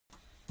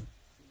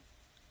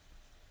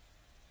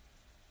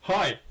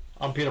Hi,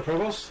 I'm Peter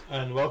Prevost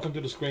and welcome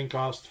to the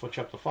screencast for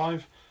Chapter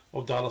 5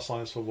 of Data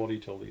Science for Water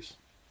Utilities.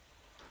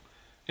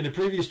 In the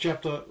previous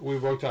chapter we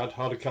worked out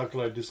how to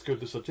calculate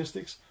descriptive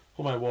statistics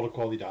for my water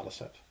quality data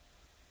set.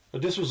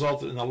 But this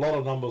resulted in a lot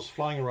of numbers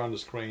flying around the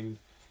screen,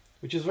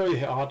 which is very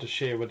hard to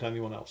share with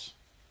anyone else.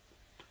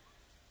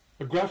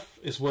 A graph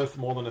is worth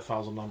more than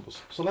 1,000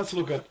 numbers, so let's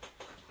look at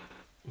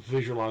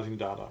visualizing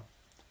data.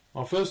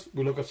 Now first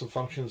we look at some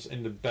functions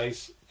in the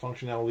base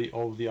functionality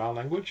of the R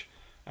language,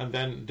 and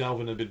then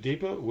delve in a bit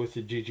deeper with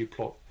the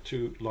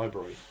ggplot2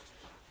 library.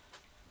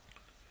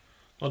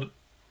 Now,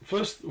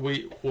 first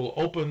we will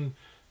open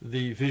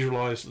the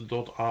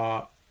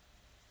visualize.r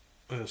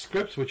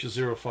script, which is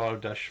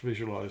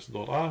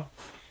 05-visualize.r,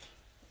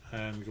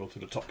 and go to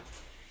the top.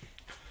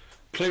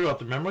 Clear out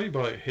the memory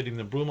by hitting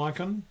the broom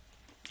icon,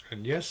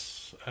 and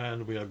yes,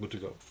 and we are good to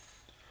go.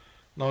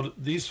 Now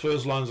these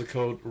first lines of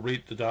code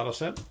read the data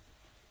set,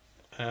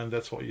 and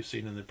that's what you've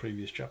seen in the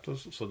previous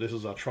chapters. So this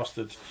is our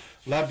trusted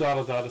lab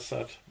data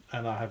set,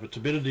 and I have a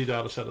turbidity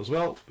data set as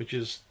well, which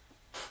is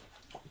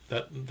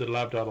that the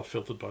lab data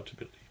filtered by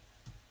turbidity.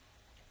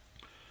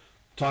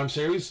 Time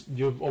series,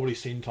 you've already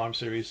seen time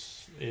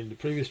series in the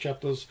previous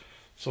chapters,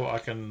 so I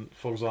can,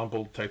 for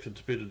example, take the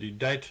turbidity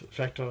date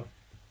vector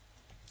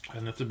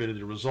and the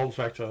turbidity result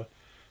vector.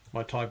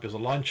 My type is a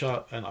line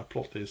chart, and I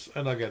plot this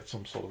and I get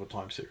some sort of a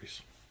time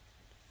series.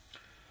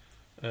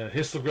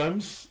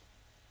 Histograms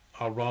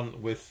are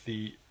run with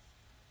the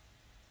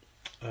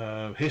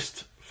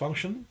hist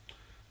function,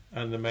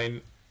 and the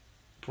main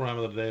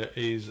parameter there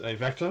is a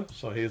vector.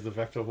 So here's the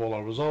vector of all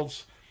our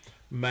results.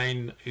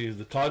 Main is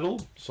the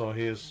title, so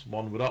here's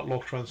one without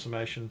log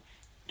transformation,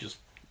 just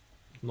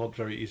not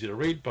very easy to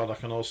read, but I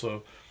can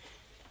also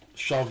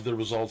shove the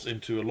results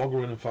into a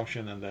logarithm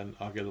function and then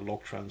I'll get a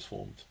log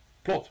transformed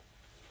plot.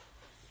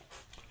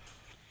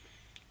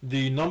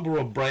 The number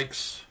of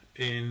breaks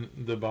in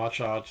the bar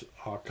chart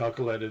are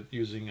calculated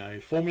using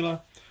a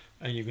formula,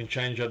 and you can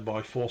change that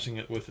by forcing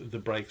it with the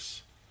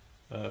breaks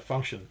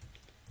function.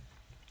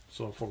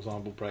 So for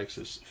example, breaks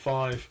is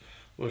 5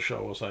 will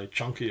show us a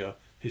chunkier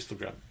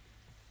histogram.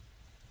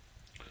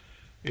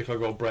 If I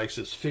go breaks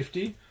is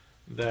 50,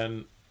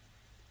 then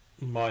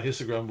my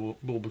histogram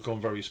will become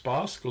very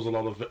sparse because a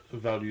lot of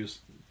values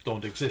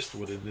don't exist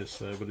within this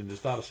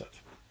data set.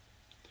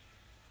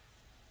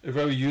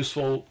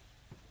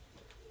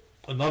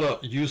 Another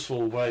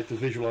useful way to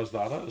visualize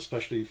data,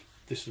 especially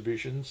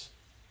distributions,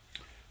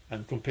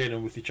 and compare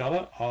them with each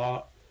other,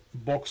 are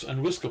box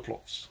and whisker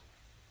plots.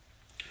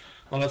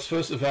 Now let's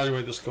first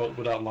evaluate this code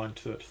without line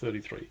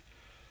 33.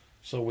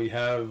 So we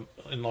have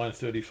in line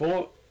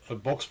 34 a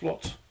box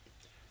plot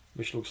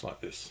which looks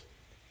like this.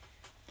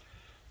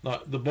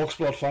 Now the box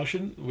plot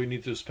function, we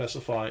need to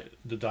specify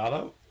the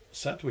data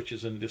set, which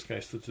is in this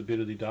case the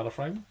turbidity data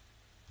frame.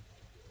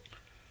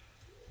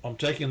 I'm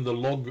taking the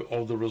log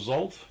of the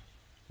result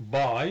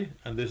by,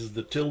 and this is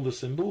the tilde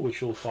symbol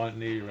which you'll find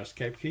near your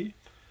escape key,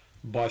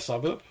 by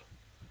suburb.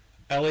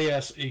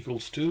 LES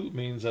equals 2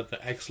 means that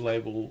the X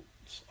labels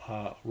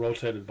are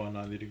rotated by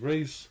 90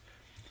 degrees.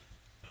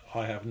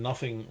 I have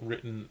nothing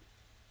written,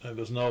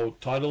 there's no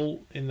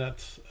title in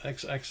that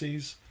X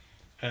axis,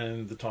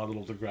 and the title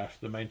of the graph,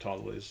 the main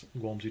title, is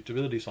Guernsey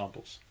turbidity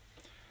samples.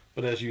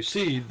 But as you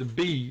see, the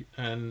B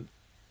and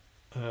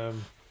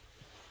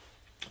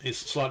is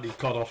slightly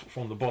cut off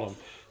from the bottom,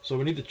 so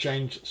we need to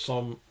change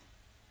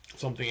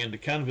something in the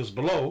canvas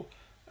below,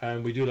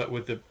 and we do that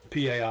with the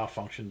PAR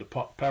function, the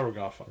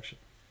paragraph function.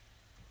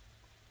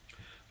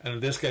 And in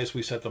this case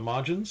we set the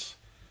margins,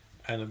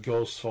 and it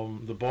goes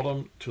from the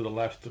bottom to the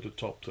left to the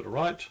top to the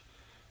right.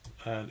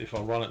 And if I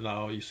run it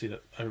now, you see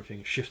that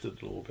everything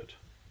shifted a little bit.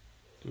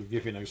 To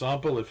give you an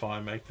example, if I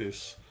make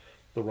this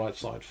the right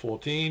side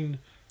 14,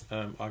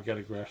 I get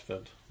a graph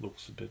that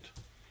looks a bit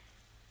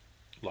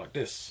like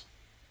this.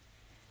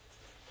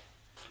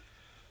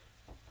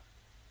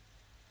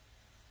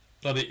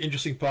 Now the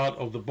interesting part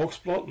of the box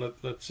plot,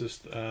 let's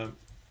just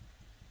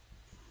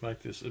make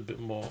this a bit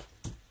more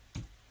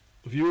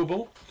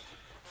viewable.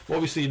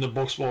 What we see in the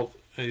box plot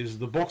is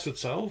the box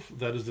itself,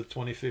 that is the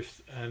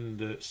 25th and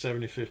the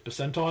 75th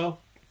percentile,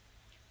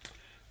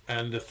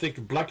 and the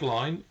thick black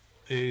line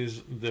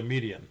is the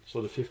median,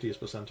 so the 50th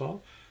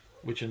percentile,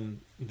 which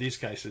in these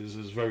cases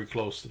is very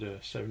close to the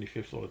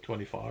 75th or the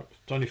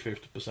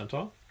 25th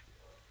percentile.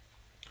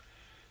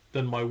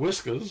 Then my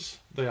whiskers,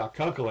 they are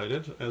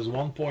calculated as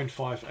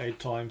 1.58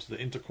 times the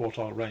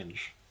interquartile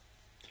range.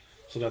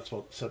 So that's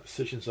what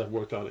statisticians have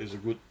worked out is a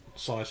good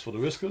size for the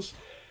whiskers.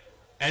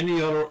 Any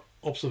other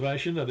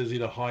observation that is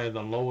either higher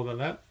than lower than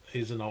that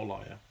is an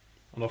outlier.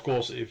 And of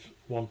course, if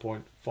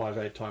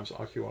 1.58 times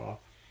RQR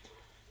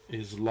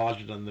is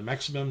larger than the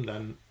maximum,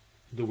 then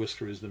the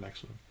whisker is the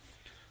maximum.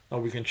 Now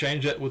we can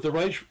change that with the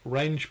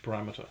range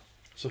parameter.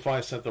 So if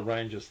I set the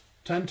range as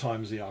 10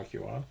 times the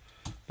RQR,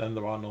 then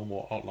there are no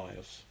more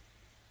outliers.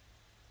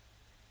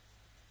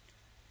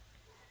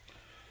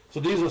 So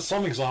these are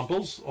some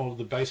examples of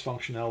the base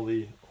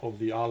functionality of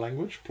the R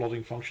language,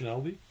 plotting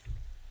functionality.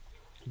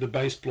 The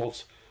base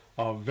plots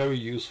are very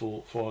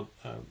useful for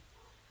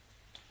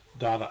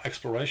data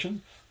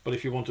exploration. But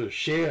if you want to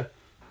share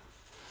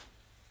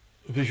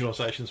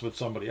visualizations with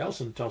somebody else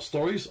and tell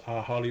stories, I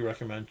highly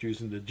recommend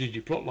using the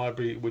ggplot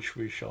library, which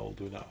we shall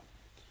do now.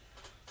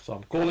 So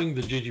I'm calling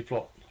the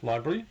ggplot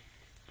library,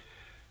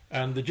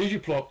 and the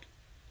ggplot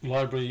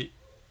library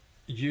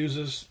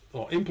uses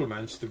or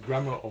implements the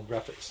grammar of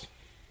graphics.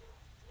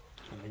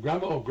 And the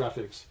grammar of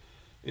graphics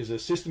is a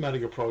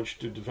systematic approach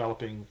to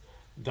developing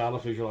data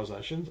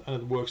visualizations, and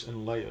it works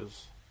in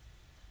layers.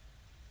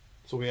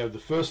 So we have the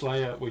first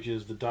layer, which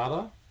is the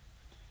data.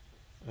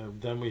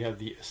 Then we have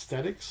the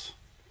aesthetics,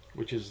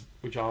 which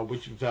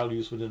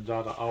values within the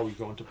data are we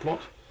going to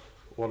plot?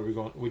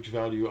 Which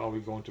value are we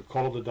going to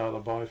color the data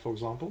by, for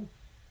example?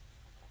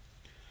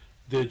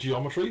 The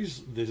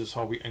geometries, this is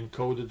how we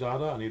encode the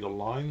data, and either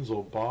lines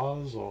or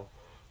bars or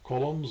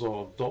columns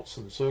or dots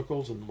and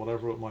circles and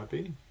whatever it might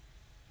be.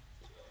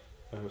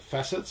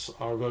 Facets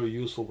are a very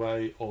useful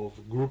way of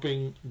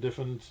grouping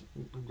different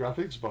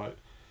graphics by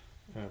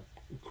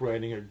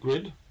creating a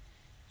grid.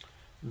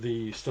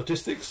 The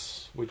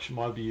statistics, which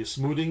might be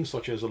smoothing,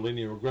 such as a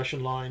linear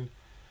regression line.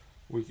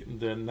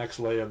 The next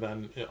layer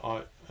then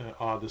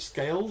are the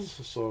scales,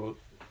 so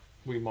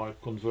we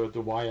might convert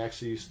the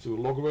y-axis to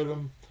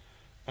logarithm.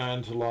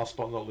 And last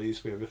but not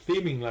least, we have a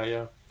theming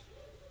layer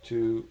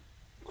to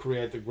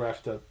create the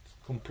graph that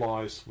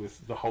complies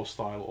with the host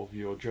style of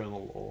your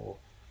journal or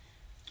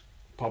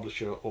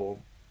publisher or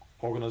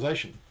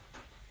organization.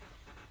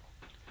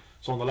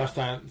 So on the left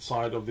hand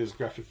side of this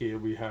graphic here,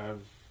 we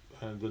have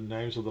the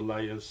names of the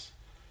layers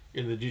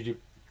in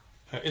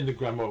the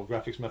grammar of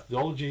graphics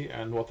methodology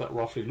and what that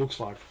roughly looks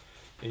like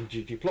in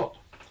ggplot.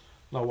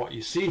 Now what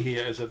you see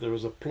here is that there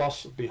is a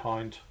plus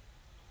behind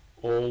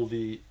all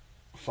the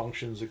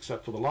functions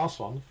except for the last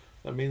one.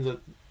 That means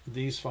that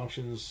these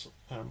functions,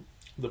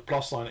 the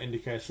plus sign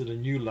indicates that a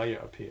new layer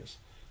appears.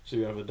 So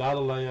you have a data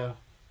layer,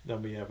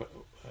 then we have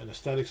an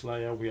aesthetics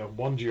layer, we have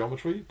one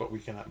geometry, but we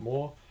can add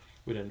more.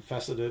 We then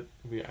facet it,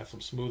 we add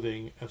some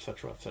smoothing,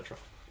 etc., etc.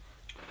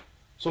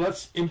 So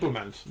let's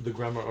implement the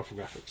grammar of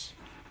graphics.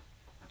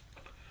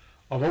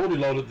 I've already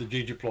loaded the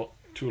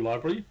ggplot2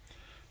 library,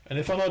 and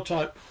if I now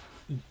type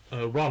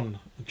run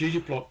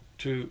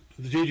ggplot2,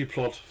 the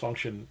ggplot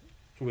function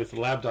with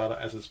lab data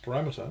as its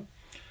parameter,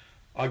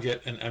 I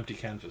get an empty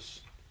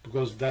canvas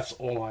because that's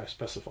all I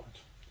specified.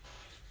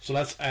 So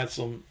let's add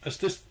some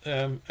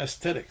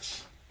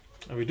aesthetics,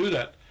 and we do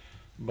that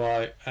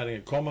by adding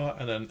a comma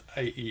and then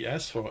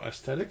AES for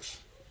aesthetics,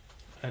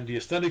 and the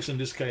aesthetics in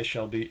this case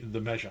shall be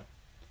the measure.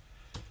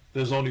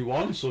 There's only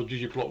one, so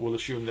ggplot will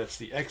assume that's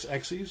the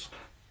x-axis.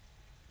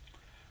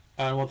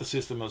 And what the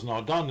system has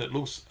now done, it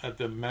looks at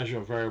the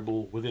measure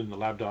variable within the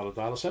lab data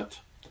dataset,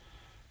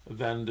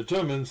 then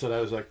determines that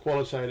as a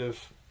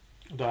qualitative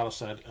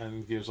dataset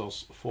and gives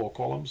us 4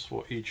 columns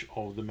for each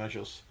of the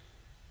measures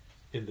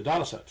in the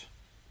dataset.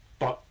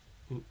 But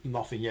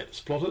nothing yet is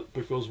plotted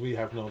because we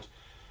have not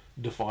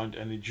defined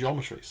any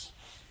geometries.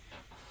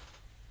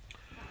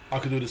 I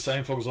could do the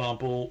same, for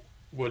example,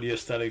 where the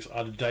aesthetics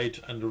are the date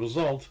and the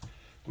result,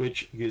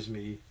 which gives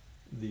me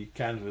the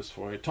canvas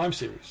for a time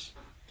series.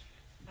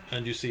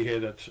 And you see here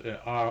that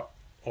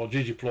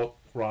ggplot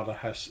rather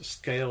has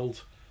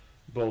scaled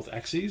both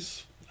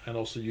axes and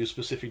also used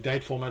specific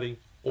date formatting.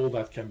 All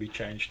that can be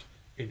changed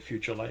in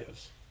future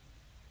layers.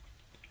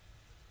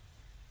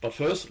 But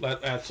first,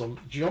 let's add some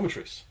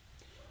geometries.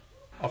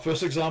 Our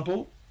first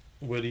example,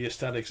 where the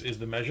aesthetics is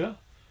the measure,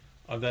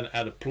 I then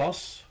add a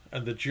plus,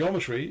 and the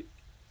geometry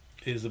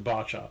is the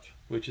bar chart,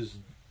 which is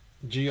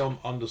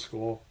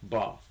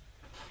geom_bar.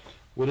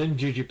 Within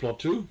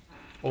ggplot2,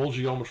 all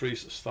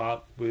geometries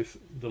start with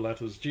the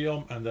letters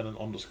geom and then an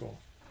underscore.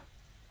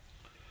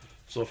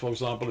 So for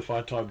example, if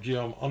I type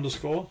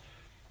geom_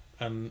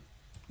 and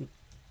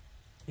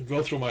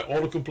go through my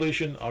auto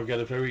completion, I'll get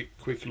a very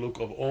quick look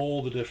of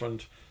all the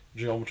different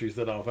geometries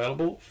that are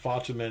available.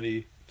 Far too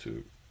many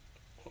to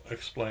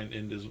explain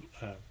in this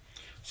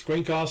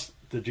screencast.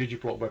 The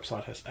ggplot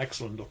website has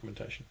excellent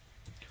documentation.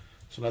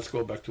 So let's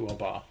go back to our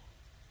bar.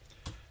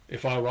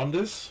 If I run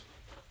this,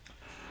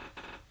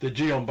 the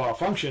geom_bar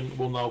function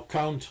will now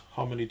count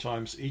how many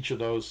times each of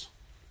those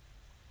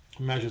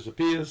measures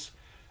appears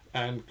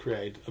and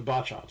create a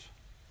bar chart.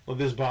 Well,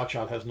 this bar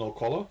chart has no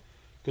color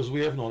because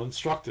we have not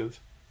instructed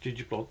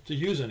ggplot to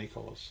use any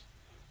colors.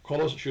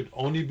 Colors should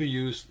only be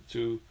used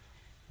to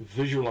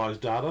visualize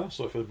data,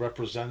 so if it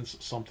represents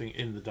something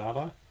in the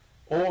data,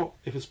 or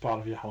if it's part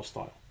of your house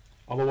style.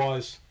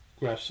 Otherwise,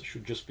 graphs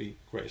should just be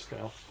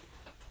grayscale.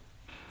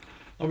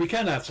 Now we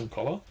can add some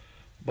color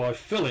by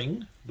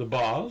filling the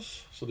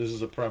bars, so this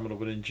is a parameter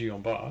within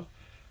geom_bar,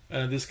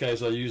 and in this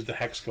case I use the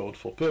hex code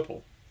for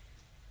purple.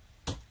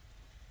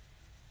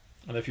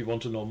 And if you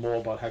want to know more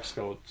about hex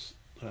codes,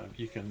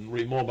 you can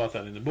read more about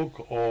that in the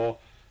book or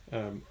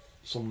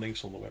some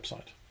links on the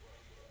website.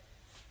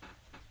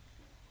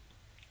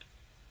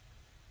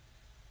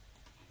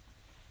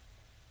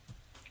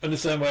 In the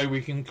same way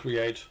we can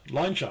create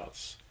line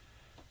charts,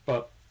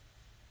 but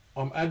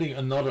I'm adding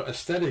another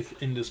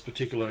aesthetic in this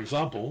particular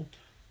example,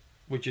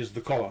 which is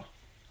the color.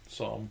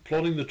 So I'm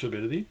plotting the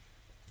turbidity.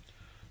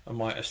 and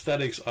my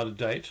aesthetics are the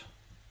date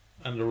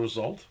and the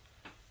result,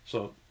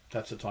 so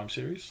that's a time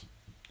series.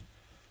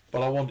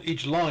 But I want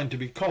each line to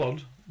be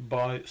colored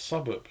by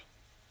suburb,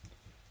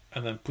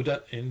 and then put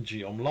that in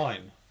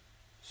geom_line.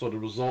 So the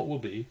result will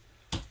be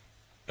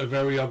a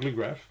very ugly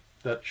graph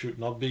that should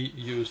not be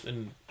used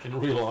in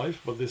real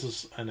life, but this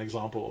is an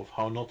example of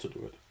how not to do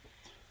it.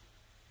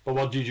 But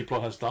what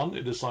ggplot has done,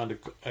 it assigned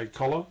a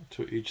color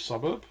to each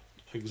suburb,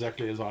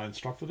 exactly as I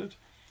instructed it,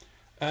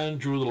 and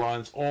drew the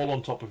lines all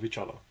on top of each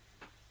other.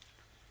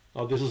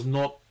 Now this is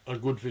not a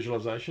good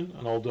visualization,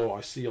 and although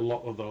I see a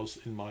lot of those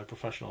in my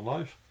professional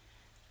life,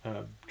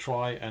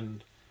 try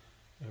and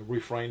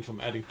refrain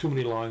from adding too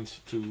many lines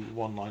to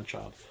one line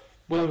chart.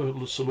 We'll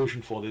have a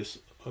solution for this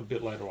a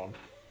bit later on.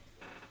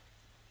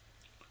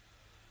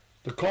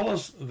 The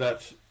colors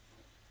that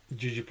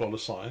ggplot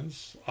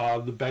assigns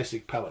are the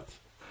basic palette,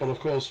 but of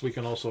course we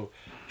can also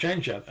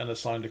change that and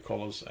assign the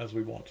colors as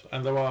we want.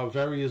 And there are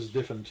various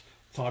different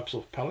types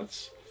of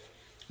palettes.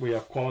 We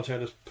have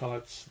qualitative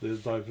palettes,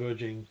 there's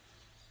diverging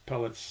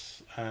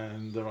palettes,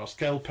 and there are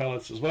scale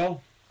palettes as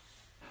well.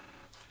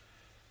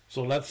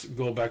 So let's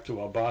go back to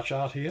our bar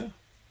chart here.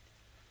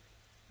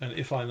 And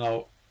if I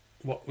now,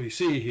 what we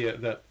see here,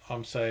 that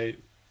I'm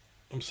plotting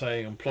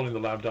the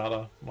lab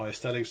data, my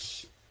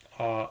aesthetics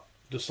are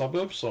the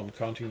suburbs, so I'm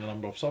counting the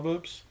number of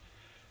suburbs,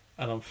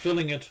 and I'm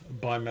filling it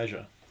by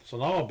measure. So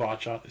now our bar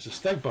chart is a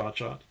stack bar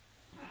chart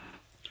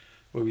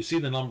where we see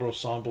the number of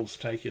samples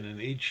taken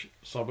in each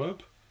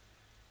suburb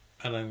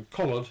and then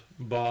colored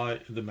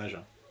by the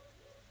measure.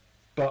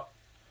 But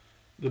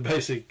the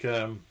basic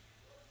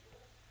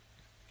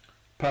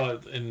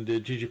palette in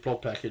the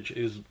ggplot package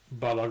is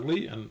but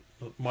ugly, and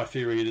my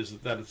theory is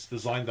that it's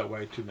designed that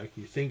way to make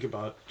you think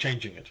about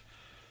changing it.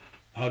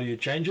 How do you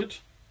change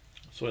it?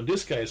 So in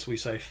this case we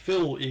say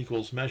fill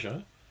equals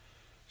measure,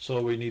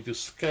 so we need to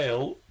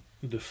scale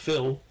the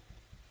fill,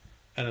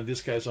 and in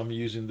this case I'm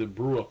using the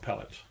Brewer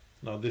palette.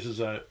 Now this is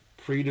a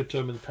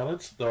predetermined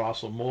palette. There are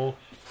some more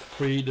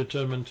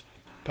predetermined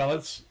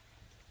palettes.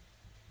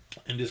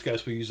 In this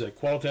case we use a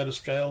qualitative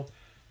scale,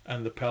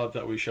 and the palette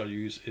that we shall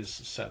use is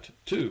set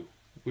 2,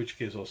 which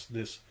gives us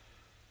this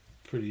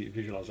pretty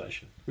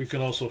visualization. We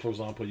can also, for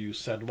example, use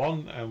set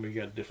 1 and we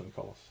get different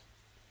colors.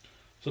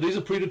 So these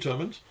are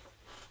predetermined.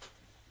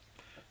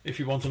 If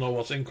you want to know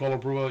what's in Color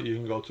Brewer, you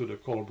can go to the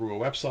Color Brewer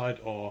website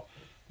or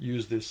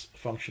use this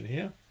function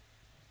here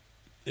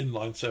in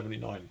line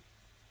 79.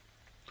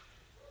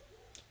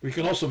 We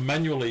can also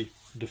manually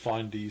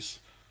define these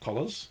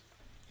colors.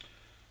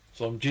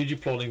 So I'm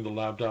ggplotting the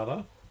lab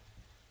data.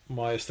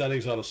 My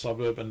aesthetics are the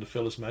suburb and the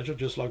fill is measure,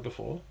 just like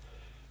before.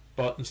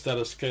 But instead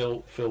of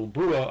scale fill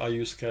brewer, I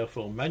use scale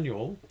fill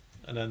manual,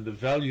 and then the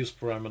values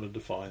parameter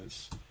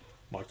defines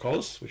my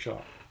colors, which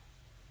are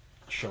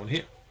shown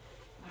here.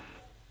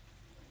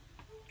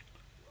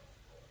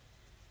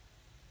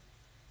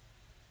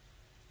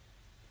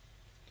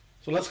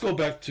 So let's go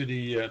back to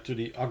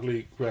the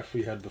ugly graph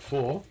we had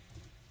before,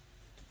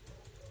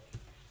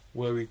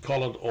 where we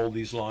colored all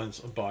these lines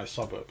by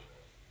suburb.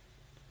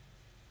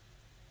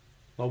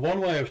 Now one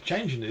way of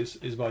changing this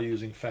is by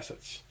using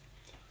facets.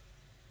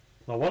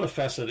 Now what a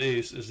facet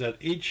is that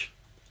each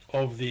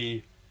of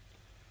the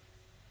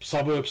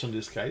suburbs in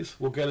this case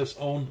will get its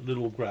own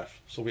little graph.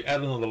 So we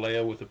add another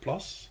layer with a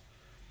plus.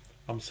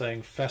 I'm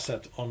saying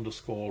facet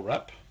underscore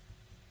wrap.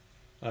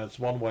 It's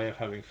one way of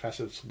having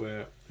facets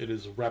where it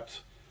is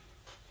wrapped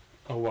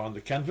around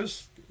the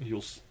canvas.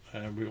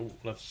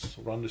 Let's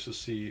run this to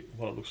see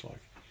what it looks like.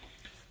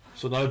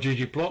 So now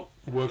ggplot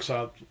works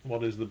out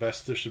what is the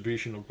best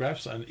distribution of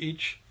graphs, and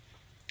each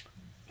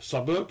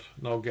suburb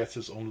now gets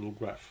its own little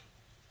graph.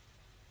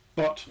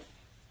 But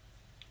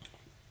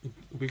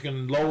we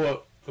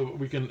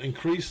can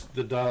increase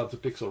the data to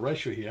pixel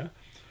ratio here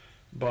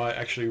by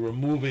actually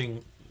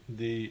removing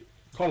the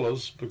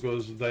colors,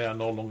 because they are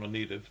no longer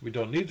needed. We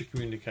don't need to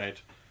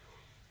communicate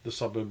the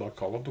suburb by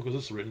color because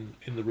it's written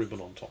in the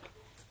ribbon on top.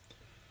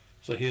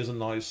 So here's a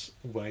nice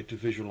way to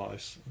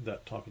visualize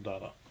that type of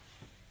data.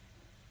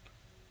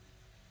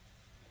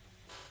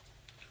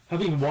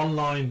 Having one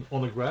line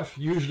on a graph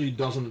usually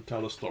doesn't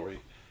tell a story,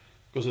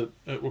 because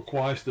it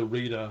requires the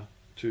reader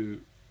to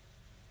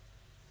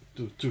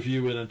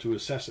view it and to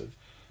assess it.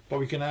 But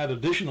we can add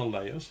additional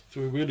layers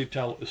to really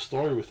tell a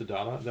story with the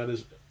data that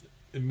is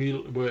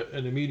where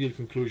an immediate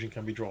conclusion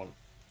can be drawn.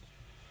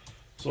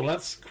 So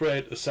let's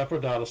create a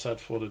separate data set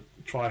for the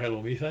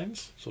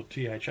trihalomethanes, so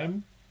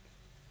THM.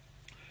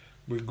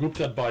 We group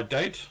that by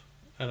date,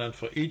 and then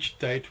for each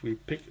date we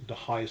pick the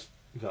highest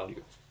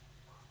value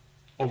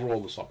over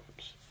all the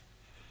suburbs.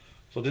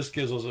 So this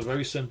gives us a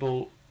very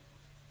simple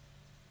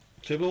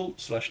table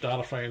 /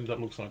 data frame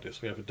that looks like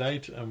this. We have a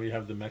date and we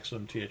have the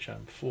maximum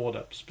THM for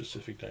that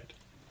specific date.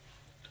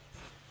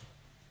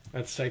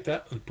 Let's take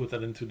that and put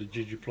that into the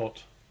ggplot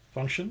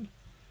function.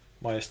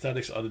 My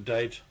aesthetics are the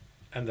date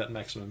and that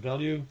maximum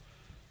value.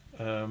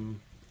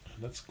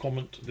 Let's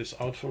comment this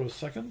out for a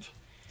second.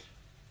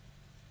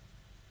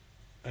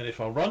 And if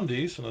I run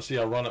these, and I see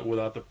I run it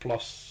without the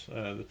plus,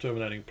 the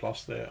terminating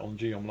plus there on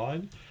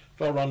geom_line.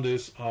 If I run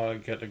this, I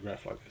get a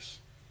graph like this.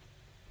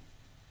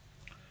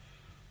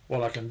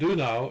 What I can do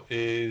now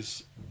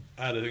is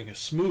adding a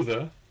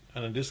smoother,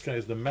 and in this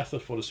case the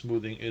method for the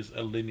smoothing is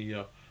a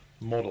linear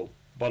model.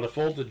 By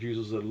default it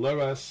uses a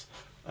LOAS,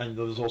 and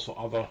there's also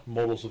other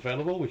models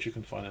available which you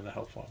can find in the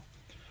help file.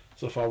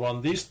 So if I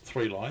run these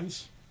 3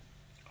 lines,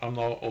 I'm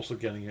now also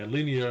getting a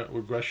linear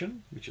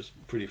regression, which is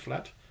pretty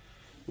flat,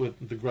 with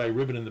the grey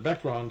ribbon in the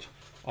background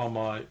are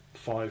my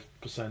 5%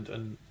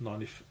 and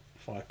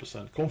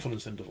 95%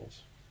 confidence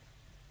intervals.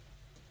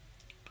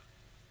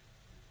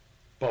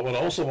 But what I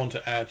also want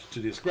to add to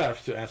this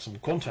graph, to add some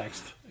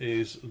context,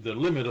 is the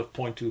limit of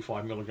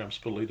 0.25 milligrams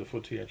per liter for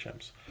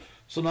THMs.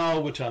 So now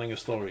we're telling a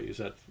story, is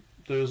that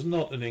there's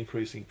not an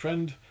increasing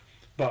trend,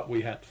 but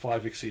we had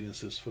 5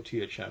 exceedances for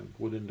THM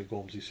within the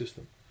GOMSI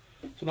system.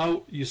 So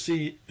now you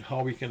see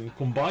how we can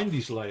combine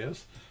these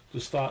layers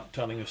to start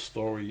telling a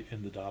story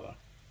in the data.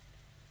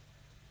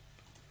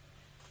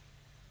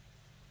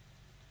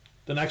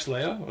 The next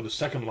layer, or the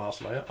second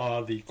last layer,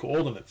 are the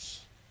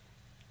coordinates.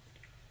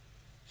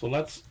 So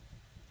let's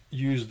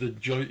use the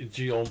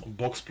geom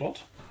box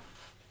plot,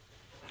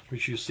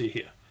 which you see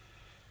here.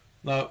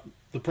 Now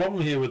the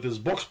problem here with this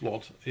box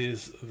plot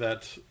is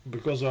that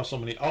because there are so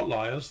many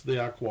outliers, they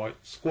are quite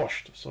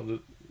squashed, so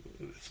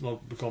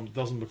that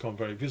doesn't become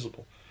very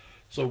visible.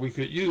 So we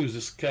could use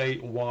this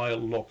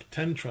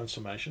KY-log10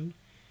 transformation,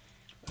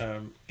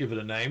 give it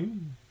a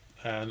name,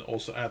 and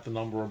also add the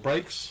number of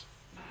breaks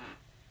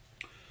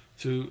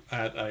to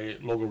add a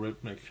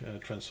logarithmic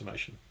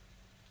transformation.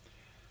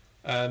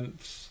 And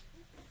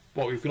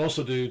what we can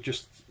also do,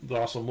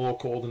 there are some more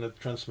coordinate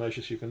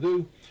transformations you can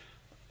do.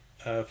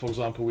 For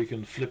example, we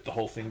can flip the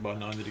whole thing by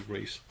 90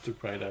 degrees to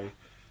create a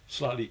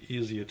slightly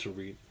easier to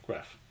read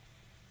graph.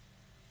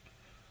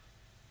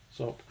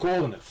 So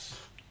coordinates.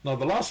 Now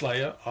the last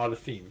layer are the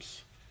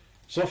themes.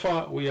 So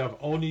far we have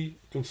only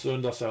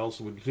concerned ourselves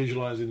with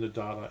visualizing the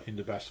data in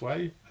the best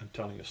way and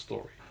telling a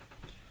story.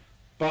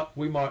 But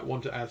we might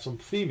want to add some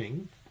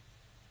theming,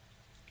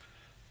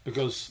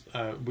 because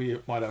we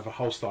might have a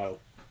house style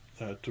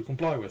to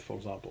comply with, for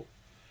example.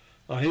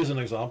 Now here's an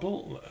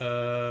example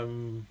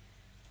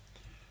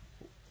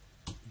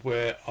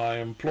where I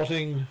am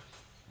plotting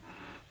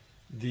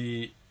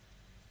the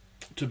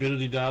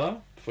turbidity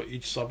data for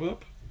each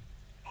suburb.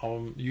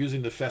 I'm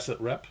using the facet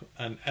rep,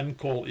 and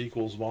ncol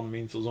equals 1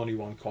 means there's only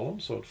one column,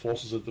 so it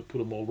forces it to put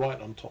them all right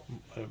on top,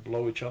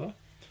 below each other.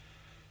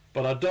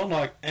 But I don't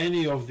like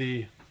any of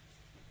the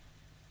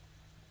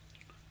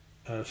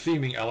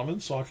theming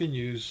elements, so I can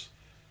use,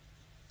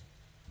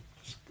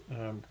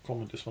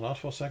 comment this one out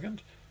for a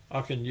second,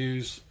 I can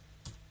use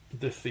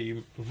the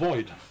theme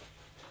void,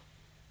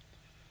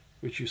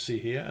 which you see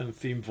here, and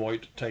theme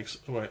void takes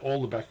away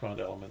all the background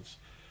elements.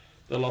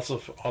 There are lots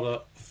of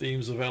other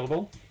themes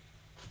available.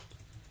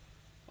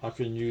 I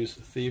can use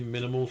theme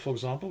minimal, for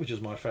example, which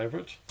is my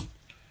favorite,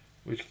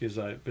 which gives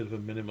a bit of a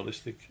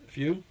minimalistic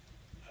view.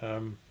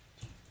 An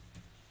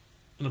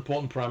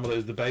important parameter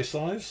is the base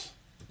size.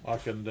 I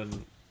can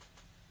then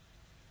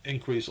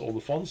increase all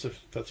the fonts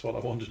if that's what I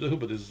want to do,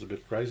 but this is a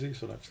bit crazy,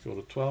 so let's go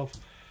to 12.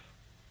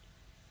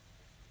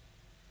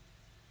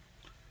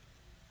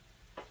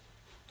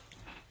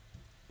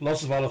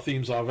 Lots of other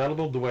themes are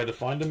available. The way to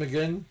find them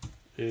again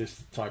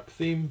is type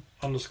theme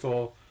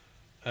underscore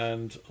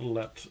and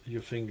let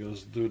your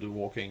fingers do the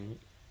walking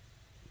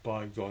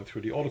by going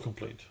through the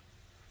autocomplete.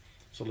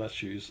 So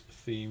let's use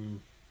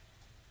theme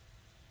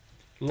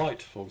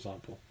light, for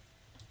example,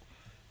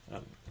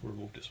 and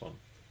remove this one.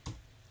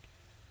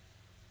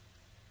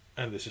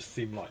 And this is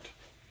theme light.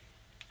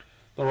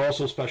 There are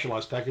also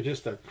specialized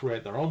packages that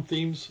create their own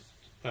themes,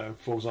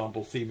 for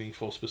example, theming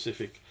for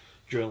specific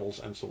journals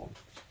and so on.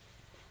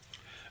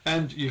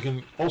 And you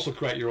can also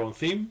create your own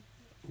theme.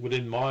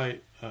 Within my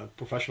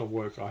professional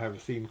work, I have a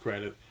theme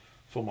created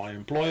for my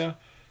employer,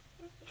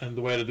 and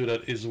the way to do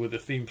that is with the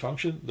theme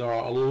function. There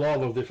are a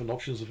lot of different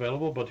options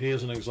available, but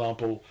here's an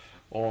example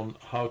on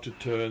how to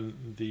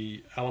turn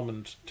the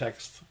element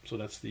text, so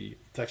that's the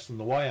text on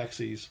the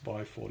y-axis,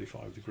 by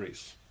 45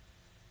 degrees.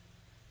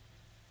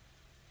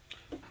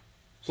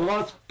 So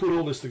let's put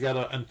all this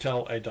together and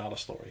tell a data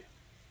story.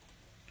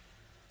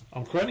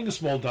 I'm creating a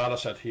small data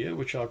set here,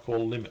 which I'll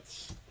call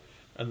limits.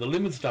 And the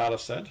limits data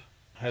set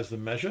has the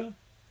measure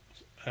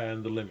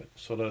and the limit.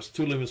 So there's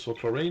 2 limits for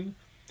chlorine,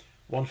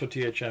 1 for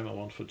THM and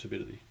 1 for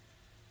turbidity.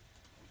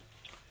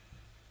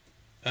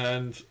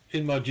 And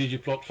in my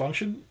ggplot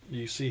function,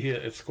 you see here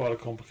it's quite a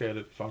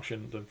complicated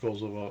function that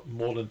goes over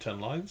more than 10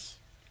 lines.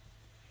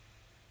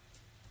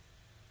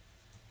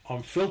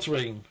 I'm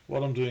filtering,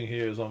 what I'm doing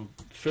here is I'm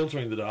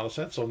filtering the data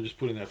set, so I'm just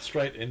putting that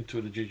straight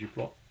into the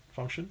ggplot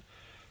function.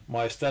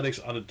 My statics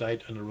are the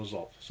date and the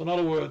result. So in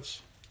other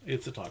words,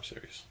 it's a time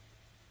series.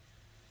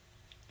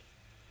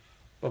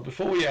 But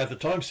before we add the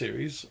time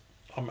series,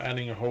 I'm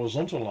adding a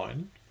horizontal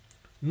line,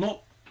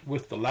 not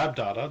with the lab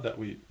data that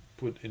we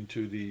put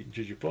into the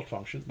ggplot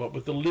function, but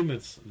with the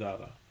limits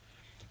data,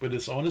 with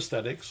its own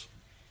aesthetics.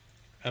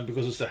 And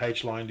because it's the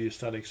H line, the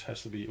aesthetics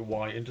has to be a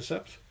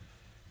y-intercept,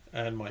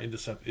 and my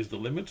intercept is the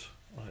limit.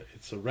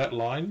 It's a red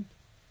line,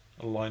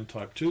 a line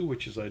type 2,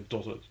 which is a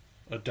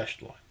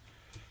dashed line.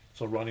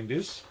 So running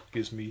this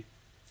gives me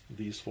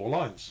these 4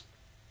 lines.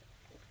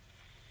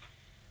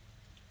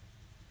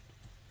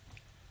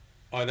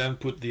 I then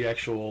put the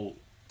actual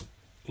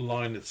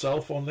line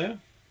itself on there,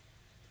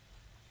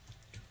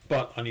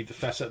 but I need to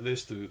facet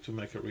this to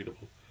make it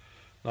readable.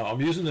 Now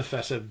I'm using the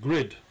facet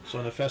grid, so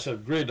in the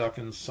facet grid I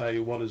can say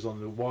what is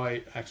on the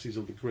y-axis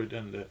of the grid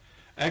and the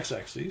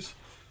x-axis.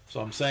 So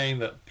I'm saying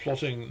that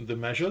plotting the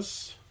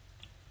measures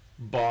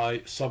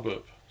by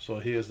suburb. So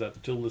here's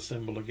that tilde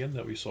symbol again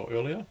that we saw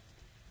earlier.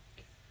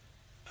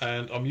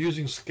 And I'm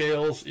using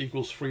scales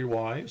equals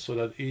 3y so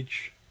that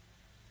each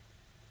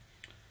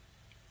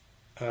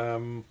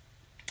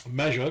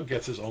measure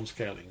gets its own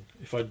scaling.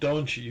 If I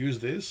don't use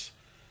this,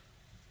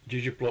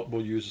 ggplot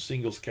will use a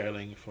single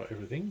scaling for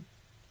everything.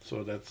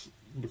 So that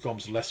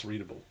becomes less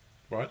readable,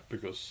 right?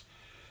 Because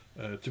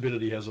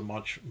turbidity has a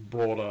much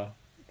broader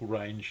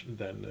range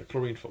than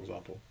chlorine, for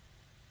example.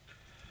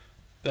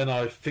 Then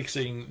I'm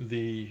fixing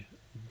the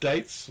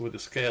dates with the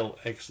scale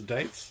x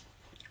dates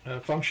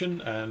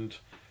function, and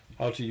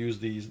how to use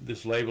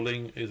this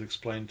labeling is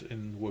explained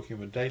in Working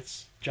with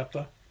Dates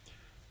chapter.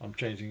 I'm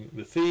changing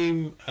the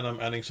theme and I'm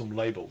adding some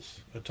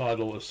labels, a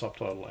title, a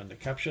subtitle, and a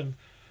caption,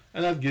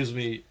 and that gives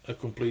me a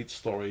complete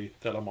story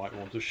that I might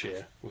want to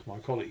share with my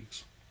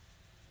colleagues.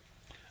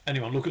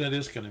 Anyone looking at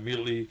this can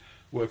immediately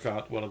work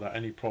out whether there are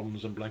any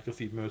problems in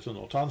Blankenstein, Merton,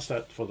 or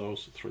Tarnstedt for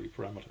those 3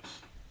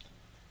 parameters.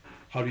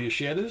 How do you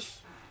share this?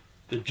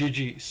 The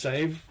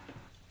ggsave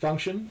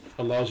function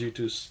allows you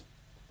to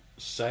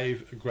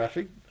save a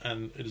graphic,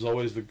 and it is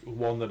always the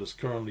one that is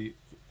currently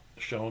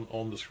shown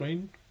on the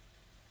screen.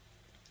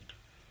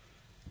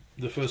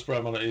 The first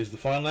parameter is the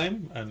file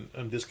name, and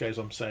in this case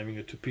I'm saving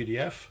it to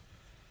PDF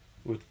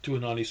with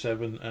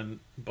 297 and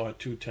by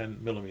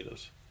 210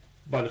 millimeters.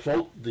 By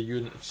default the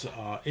units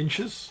are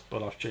inches,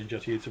 but I've changed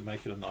that here to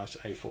make it a nice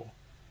A4.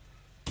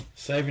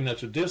 Saving that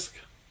to disk,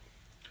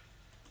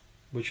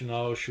 which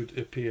now should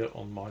appear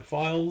on my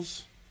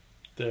files.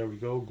 There we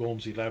go,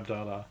 Gormsey lab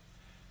data,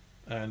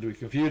 and we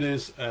can view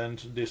this, and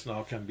this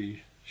now can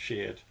be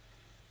shared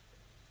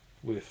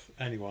with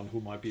anyone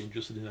who might be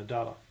interested in the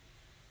data.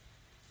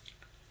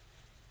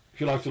 If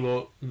you'd like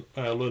to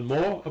learn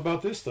more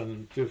about this,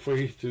 then feel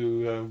free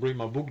to read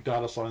my book,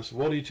 Data Science for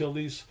Water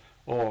Utilities,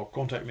 or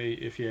contact me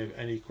if you have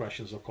any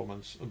questions or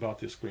comments about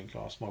this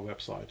screencast, my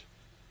website,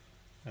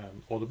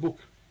 or the book.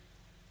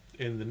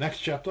 In the next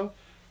chapter,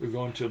 we're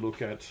going to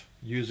look at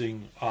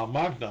using R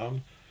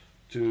Markdown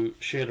to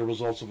share the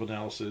results of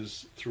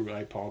analysis through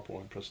a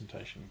PowerPoint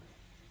presentation.